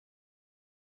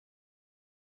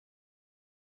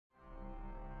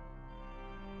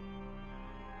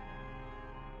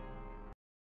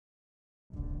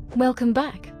Welcome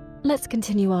back. Let's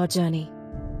continue our journey.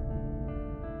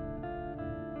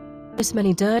 This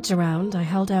many dirge around, I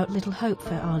held out little hope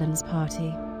for Arlen's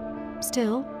party.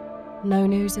 Still, no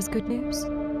news is good news.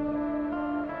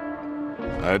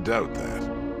 I doubt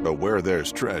that, but where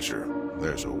there's treasure,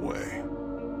 there's a way.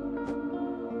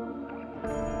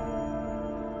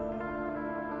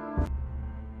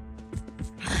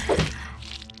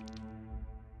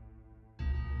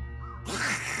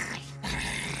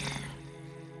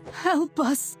 Help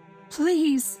us,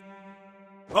 please.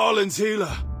 Arlen's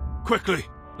healer! Quickly,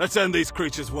 let's end these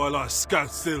creatures while our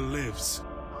scout still lives.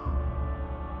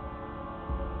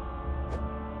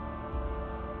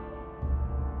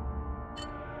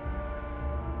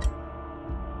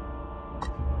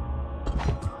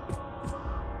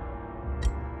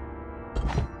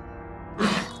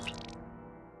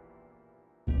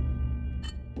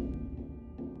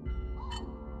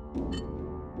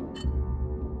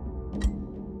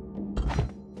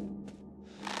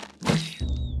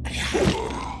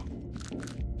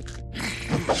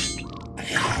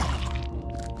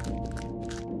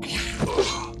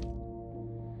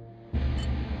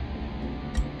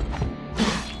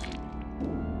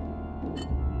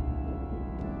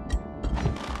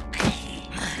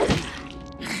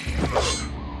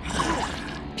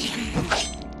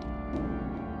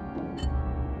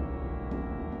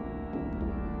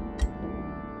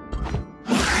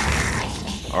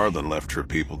 Arlen left her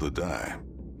people to die,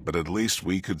 but at least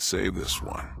we could save this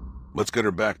one. Let's get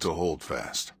her back to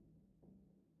Holdfast.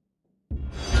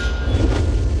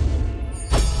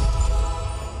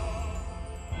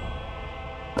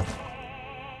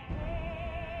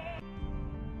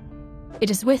 It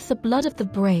is with the blood of the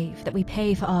brave that we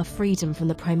pay for our freedom from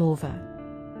the Primorva.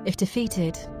 If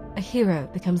defeated, a hero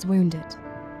becomes wounded.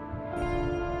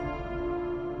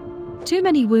 Too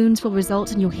many wounds will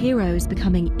result in your heroes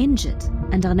becoming injured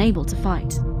and unable to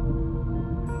fight.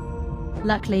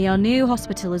 Luckily, our new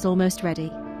hospital is almost ready.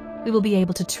 We will be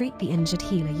able to treat the injured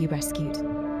healer you rescued.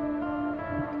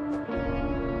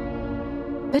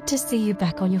 Good to see you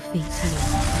back on your feet, healer.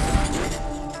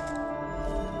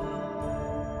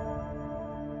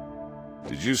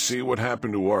 Did you see what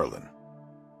happened to Arlen?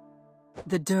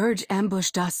 The dirge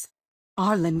ambushed us.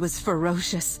 Arlen was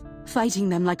ferocious, fighting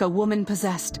them like a woman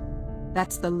possessed.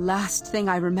 That's the last thing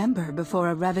I remember before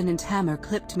a revenant hammer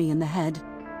clipped me in the head.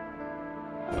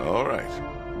 All right.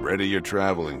 Ready your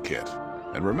traveling kit.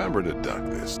 And remember to duck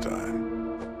this time.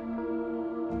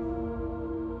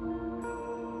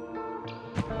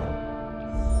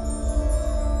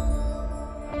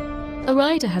 A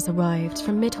rider has arrived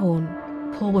from Midhorn.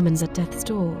 Poor woman's at death's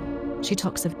door. She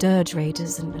talks of dirge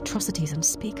raiders and atrocities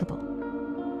unspeakable.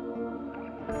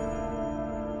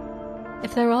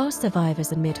 If there are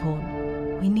survivors in Midhorn,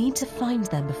 we need to find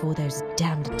them before those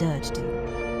damned dirge do.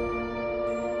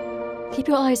 Keep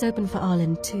your eyes open for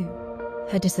Arlen too.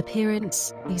 Her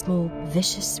disappearance, these more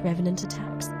vicious revenant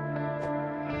attacks.